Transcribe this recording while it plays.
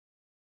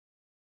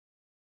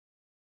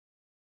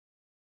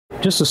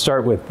Just to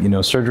start with,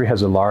 surgery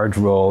has a large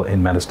role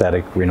in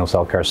metastatic renal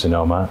cell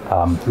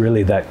carcinoma.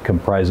 Really, that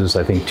comprises,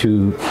 I think,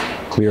 two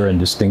clear and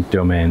distinct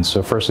domains.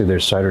 So firstly,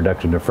 there's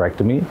cytoreductive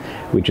nephrectomy,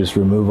 which is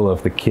removal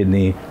of the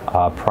kidney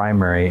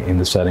primary in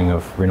the setting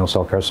of renal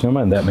cell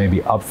carcinoma, and that may be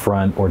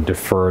upfront or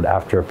deferred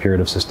after a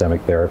period of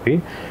systemic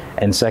therapy.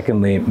 And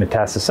secondly,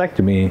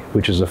 metastasectomy,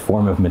 which is a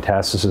form of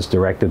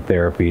metastasis-directed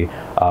therapy,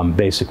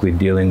 basically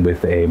dealing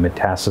with a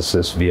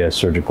metastasis via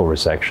surgical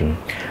resection.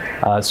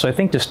 So I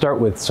think to start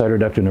with,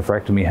 cytoreductive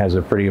nephrectomy has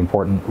a pretty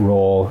important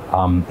role.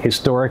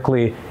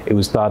 Historically, it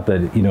was thought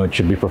that it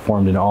should be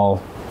performed in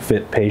all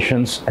fit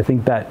patients. I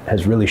think that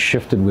has really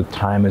shifted with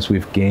time as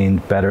we've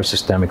gained better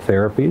systemic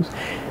therapies.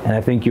 And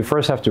I think you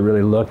first have to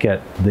really look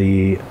at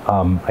the,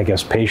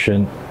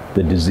 patient,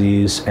 the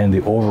disease, and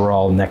the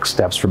overall next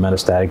steps for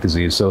metastatic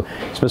disease. So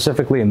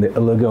specifically in the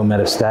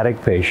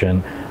oligometastatic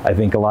patient, I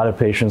think a lot of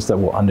patients that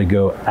will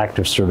undergo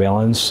active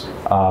surveillance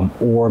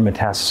or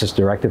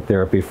metastasis-directed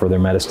therapy for their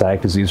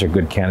metastatic disease are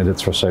good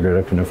candidates for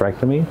cytoreductive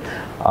nephrectomy.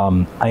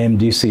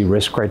 IMDC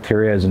risk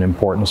criteria is an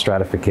important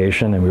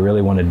stratification, and we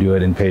really want to do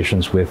it in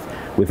patients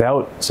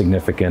without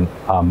significant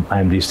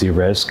IMDC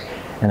risk.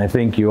 And I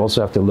think you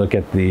also have to look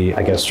at the,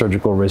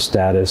 surgical risk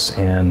status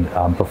and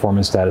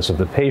performance status of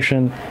the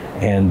patient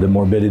and the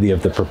morbidity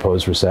of the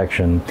proposed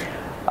resection.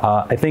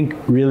 I think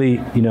really,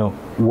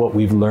 what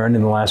we've learned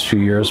in the last few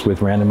years with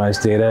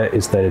randomized data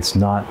is that it's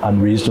not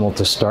unreasonable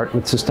to start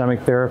with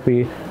systemic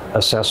therapy,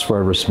 assess for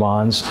a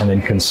response, and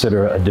then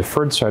consider a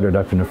deferred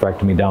cytoreductive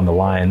nephrectomy down the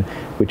line,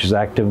 which is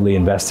actively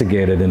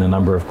investigated in a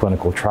number of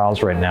clinical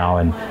trials right now,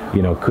 and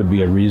could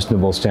be a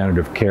reasonable standard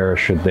of care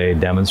should they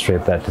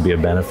demonstrate that to be a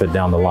benefit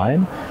down the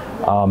line.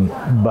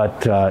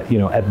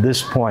 At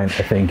this point,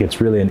 I think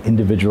it's really an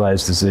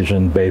individualized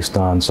decision based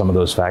on some of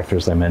those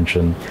factors I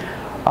mentioned.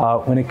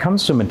 When it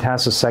comes to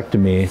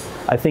metastasectomy,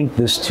 I think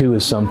this too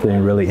is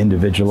something really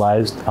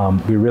individualized.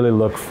 We really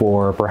look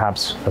for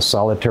perhaps a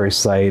solitary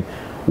site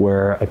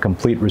where a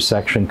complete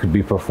resection could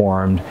be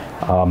performed,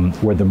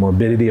 where the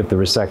morbidity of the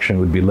resection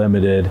would be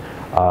limited,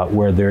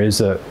 where there is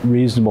a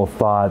reasonable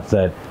thought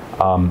that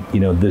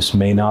this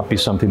may not be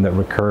something that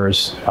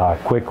recurs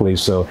quickly.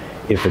 So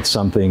if it's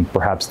something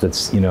perhaps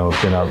that's been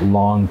a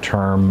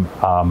long-term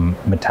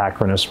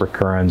metachronous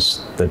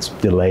recurrence that's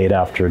delayed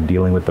after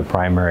dealing with the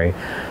primary,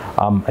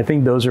 I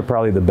think those are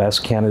probably the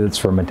best candidates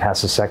for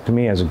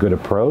metastasectomy as a good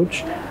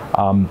approach.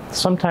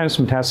 Sometimes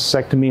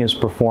metastasectomy is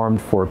performed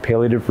for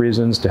palliative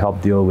reasons to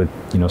help deal with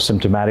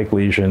symptomatic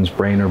lesions,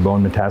 brain or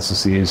bone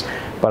metastases,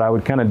 but I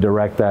would kind of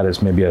direct that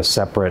as maybe a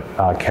separate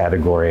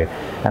category.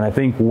 And I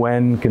think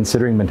when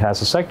considering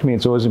metastasectomy,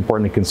 it's always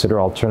important to consider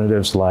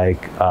alternatives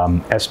like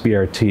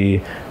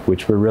SBRT,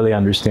 which we're really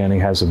understanding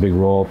has a big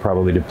role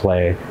probably to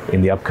play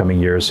in the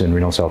upcoming years in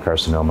renal cell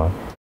carcinoma.